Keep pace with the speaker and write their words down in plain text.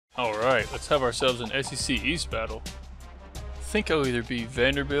Alright, let's have ourselves an SEC East battle. I think I'll either be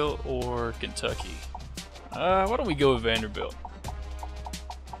Vanderbilt or Kentucky. Why don't we go with Vanderbilt?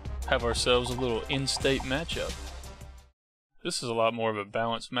 Have ourselves a little in-state matchup. This is a lot more of a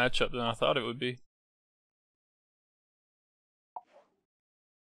balanced matchup than I thought it would be.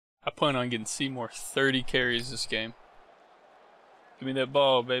 I plan on getting Seymour 30 carries this game. Give me that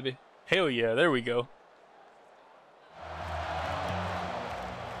ball, baby. Hell yeah, there we go.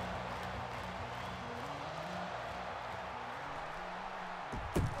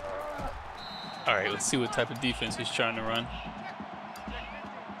 Alright, let's see what type of defense he's trying to run.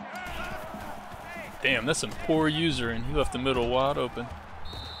 Damn, that's some poor user, and he left the middle wide open.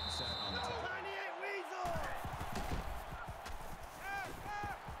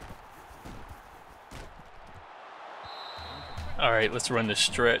 Alright, let's run this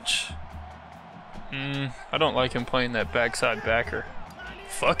stretch. I don't like him playing that backside backer.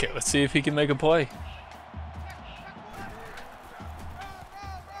 Fuck it, let's see if he can make a play.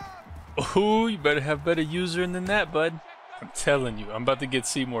 Ooh, you better have better usering than that, bud. I'm telling you, I'm about to get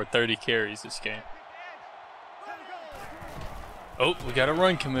Seymour 30 carries this game. Oh, we got a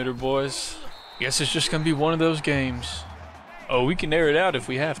run committer, boys. Guess it's just gonna be one of those games. Oh, we can air it out if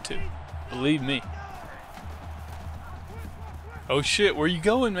we have to. Believe me. Oh shit, where you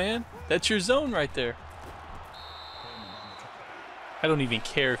going, man? That's your zone right there. I don't even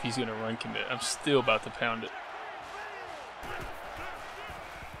care if he's gonna run commit. I'm still about to pound it.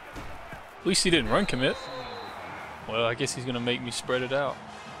 At least he didn't run commit. Well, I guess he's gonna make me spread it out.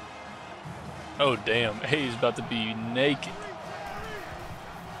 Oh damn, hey, he's about to be naked.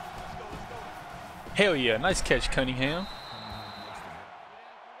 Hell yeah, nice catch, Cunningham.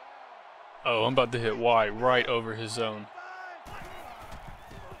 Oh, I'm about to hit Y right over his zone.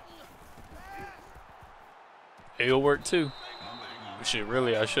 It'll work too. Shit,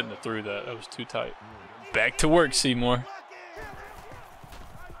 really, I shouldn't have threw that. That was too tight. Back to work, Seymour.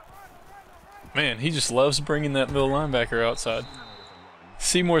 Man, he just loves bringing that middle linebacker outside.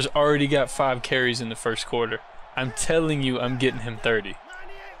 Seymour's already got 5 carries in the first quarter. I'm telling you, I'm getting him 30.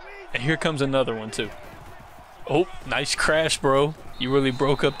 And here comes another one too. Oh, nice crash, bro. You really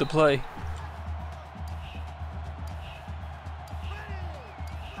broke up the play.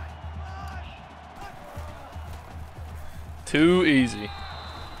 Too easy.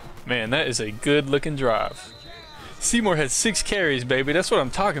 Man, that is a good looking drive. Seymour had 6 carries, baby. That's what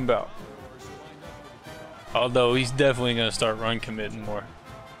I'm talking about. Although he's definitely going to start run committing more.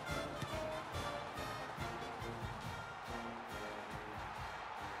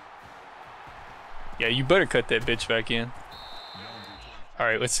 Yeah, you better cut that bitch back in.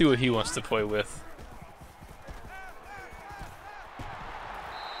 Alright, let's see what he wants to play with.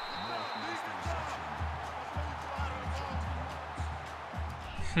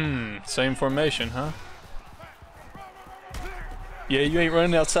 Same formation, huh? Yeah, you ain't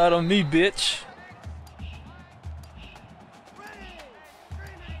running outside on me, bitch.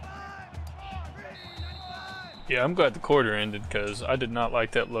 Yeah, I'm glad the quarter ended because I did not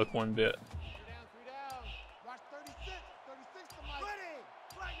like that look one bit.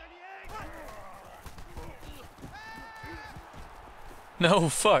 No,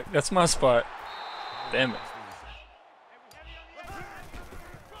 fuck, that's my spot. Damn it.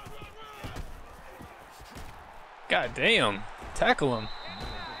 God damn, tackle him.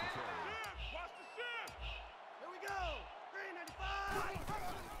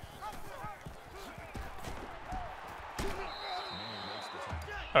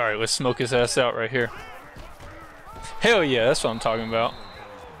 Alright, let's smoke his ass out right here. Hell yeah, that's what I'm talking about.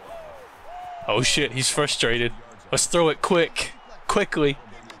 Oh shit, he's frustrated. Let's throw it quickly.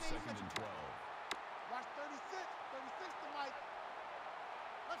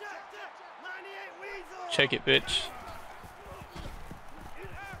 Check it, bitch.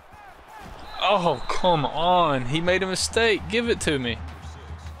 Oh, come on. He made a mistake. Give it to me.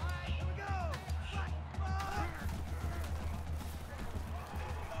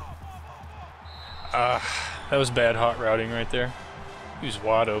 That was bad hot routing right there. He was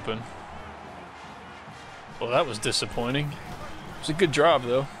wide open. Well, that was disappointing. It was a good drop,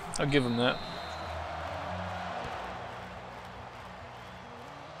 though. I'll give him that.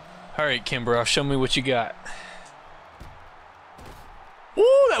 Alright, Kimbrough, show me what you got.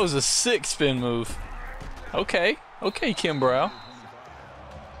 Ooh, that was a sick spin move. Okay, Kimbrough.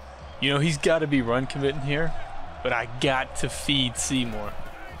 You know, he's got to be run committing here, but I got to feed Seymour.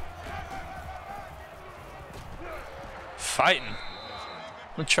 Fighting.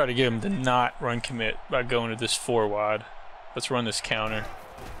 I'm going to try to get him to not run commit by going to this 4 wide. Let's run this counter.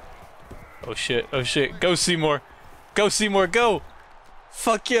 Oh shit, go Seymour. Go Seymour, go!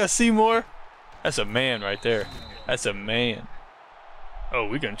 Fuck yeah, Seymour. That's a man right there. That's a man. Oh,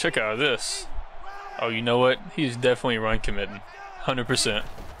 we can check out this. Oh, you know what? He's definitely run committing. 100%.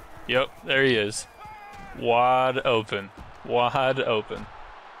 Yep, there he is. Wide open. Wide open.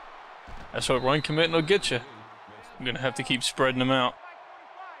 That's what run committing will get you. I'm going to have to keep spreading them out.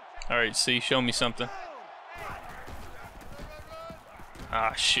 Alright, see, show me something.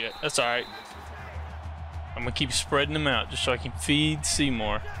 Ah, shit. That's alright. I'm going to keep spreading them out just so I can feed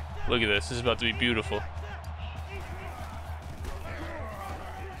Seymour. Look at this. This is about to be beautiful.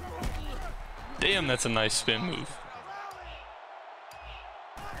 Damn, that's a nice spin move.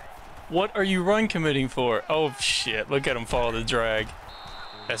 What are you run committing for? Oh, shit. Look at him follow the drag.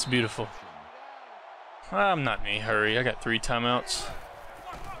 That's beautiful. I'm not in any hurry. I got 3 timeouts.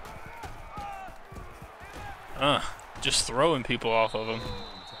 Just throwing people off of him.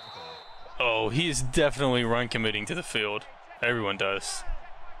 Oh, he is definitely run committing to the field. Everyone does.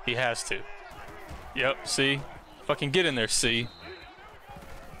 He has to. Yep, see? Fucking get in there, C.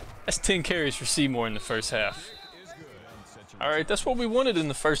 That's 10 carries for Seymour in the first half. Alright, that's what we wanted in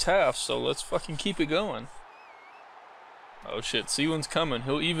the first half, so let's fucking keep it going. Oh shit, C1's coming.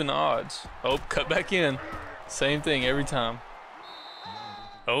 He'll even the odds. Oh, cut back in. Same thing every time.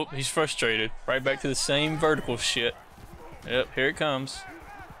 Oh, he's frustrated. Right back to the same vertical shit. Yep, here it comes.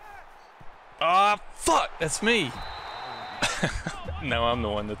 Ah, fuck! That's me! No, I'm the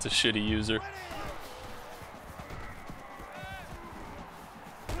one that's a shitty user.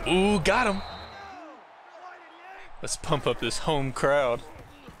 Ooh, got him! Let's pump up this home crowd.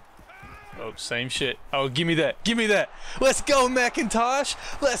 Oh, same shit. Oh, give me that. Give me that. Let's go, McIntosh.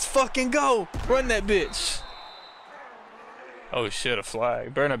 Let's fucking go. Run that bitch. Oh, shit, a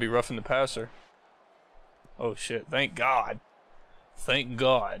flag. Better not be roughing the passer. Oh, shit. Thank God. Thank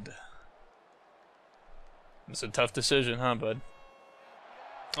God. It's a tough decision, huh, bud?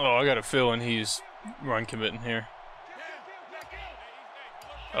 Oh, I got a feeling he's run committing here.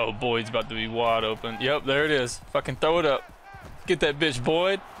 Oh, Boyd's about to be wide open. Yep, there it is. Fucking throw it up. Get that bitch,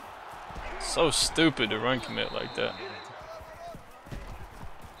 Boyd. So stupid to run commit like that.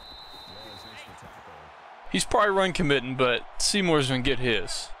 He's probably run committing, but Seymour's gonna get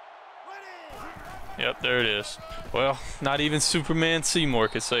his. Yep, there it is. Well, not even Superman Seymour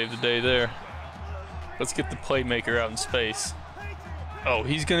could save the day there. Let's get the playmaker out in space. Oh,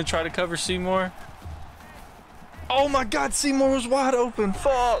 he's gonna try to cover Seymour? Oh my God, Seymour was wide open.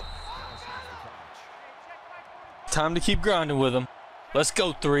 Fuck. Time to keep grinding with him. Let's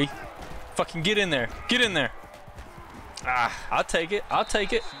go, 3. Fucking get in there. Get in there. Ah, I'll take it. I'll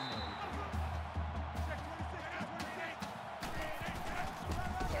take it.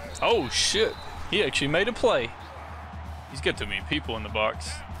 Oh, shit. He actually made a play. He's got too many people in the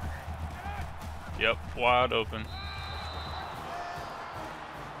box. Yep, wide open.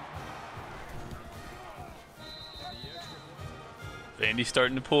 Vandy's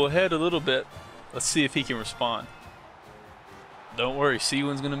starting to pull ahead a little bit. Let's see if he can respond. Don't worry,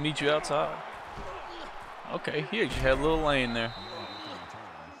 C1's gonna meet you outside. Okay, he actually had a little lane there.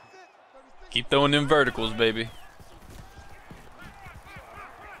 Keep throwing them verticals, baby.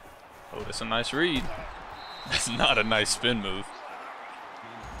 Oh, that's a nice read. That's not a nice spin move.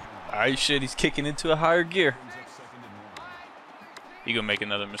 Alright, shit, he's kicking into a higher gear. He gonna make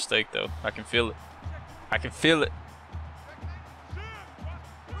another mistake, though. I can feel it. I can feel it.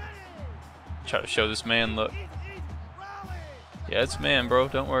 Try to show this man look. Yeah, it's man, bro.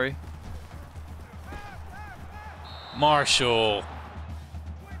 Don't worry. Marshall.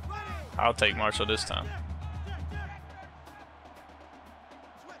 I'll take Marshall this time.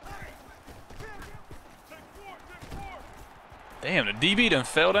 Damn, the DB done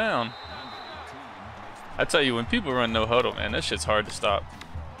fell down. I tell you, when people run no huddle, man, that shit's hard to stop.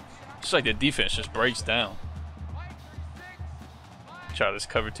 It's like the defense just breaks down. Try this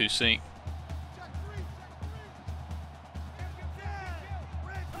cover 2 sink.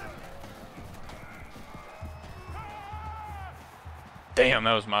 Damn,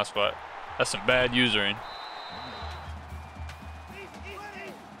 that was my spot. That's some bad usering.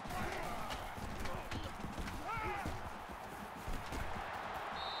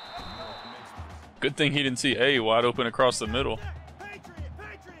 Good thing he didn't see A wide open across the middle.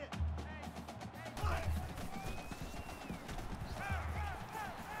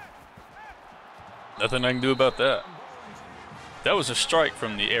 Nothing I can do about that. That was a strike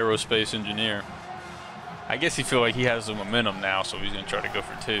from the aerospace engineer. I guess he feels like he has the momentum now, so he's going to try to go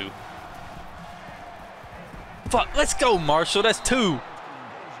for 2. Fuck, let's go, Marshall. That's 2.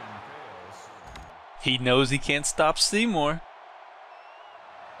 He knows he can't stop Seymour.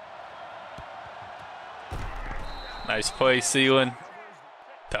 Nice play, Sealand.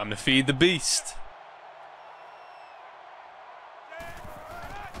 Time to feed the beast.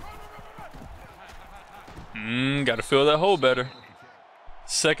 Gotta fill that hole better.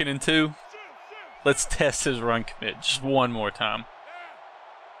 2nd and 2. Let's test his run commit just one more time.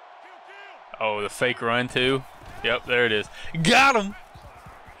 Oh, the fake run too. Yep, there it is. Got him!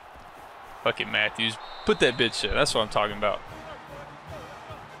 Fuck it, Matthews. Put that bitch in. That's what I'm talking about.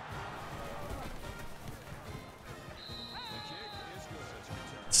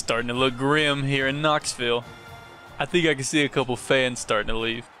 It's starting to look grim here in Knoxville. I think I can see a couple fans starting to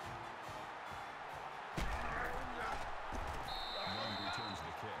leave.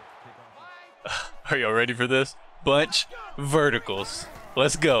 Are y'all ready for this? Bunch verticals.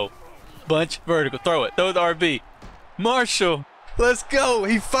 Let's go. Bunch vertical. Throw it. Throw the RB. Marshall. Let's go.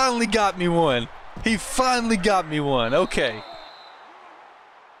 He finally got me one. He finally got me one. Okay.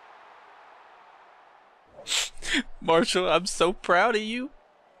 Marshall, I'm so proud of you.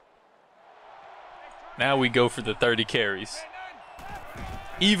 Now we go for the 30 carries.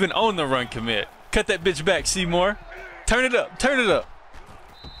 Even on the run commit. Cut that bitch back, Seymour. Turn it up. Turn it up.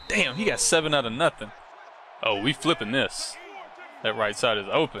 Damn, he got 7 out of nothing. Oh, we flipping this. That right side is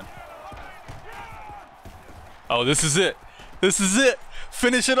open. Oh, this is it. This is it.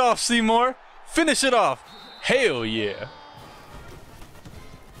 Finish it off, Seymour. Finish it off. Hell yeah.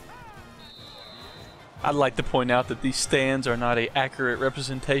 I'd like to point out that these stands are not an accurate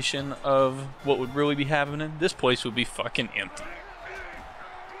representation of what would really be happening. This place would be fucking empty.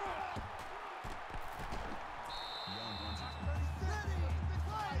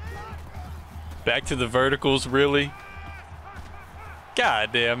 Back to the verticals, really?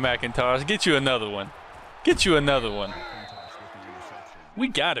 Goddamn, McIntosh. Get you another one. Get you another one. We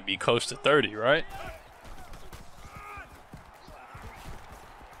gotta be close to 30, right?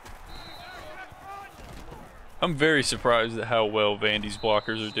 I'm very surprised at how well Vandy's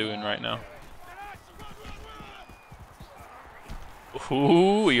blockers are doing right now.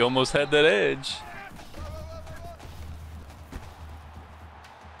 Ooh, he almost had that edge.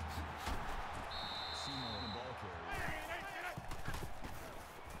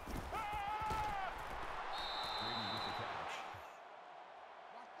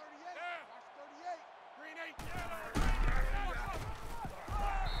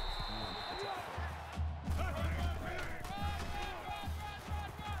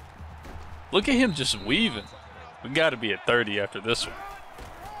 Look at him just weaving. We got to be at 30 after this one.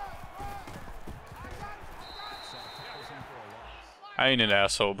 I ain't an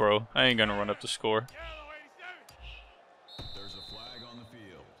asshole, bro. I ain't gonna run up the score. There's a flag on the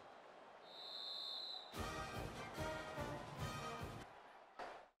field.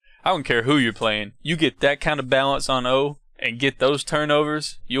 I don't care who you're playing. You get that kind of balance on O and get those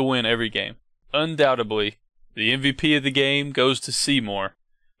turnovers, you'll win every game. Undoubtedly, the MVP of the game goes to Seymour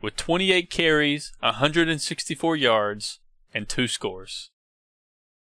with 28 carries, 164 yards, and 2 scores.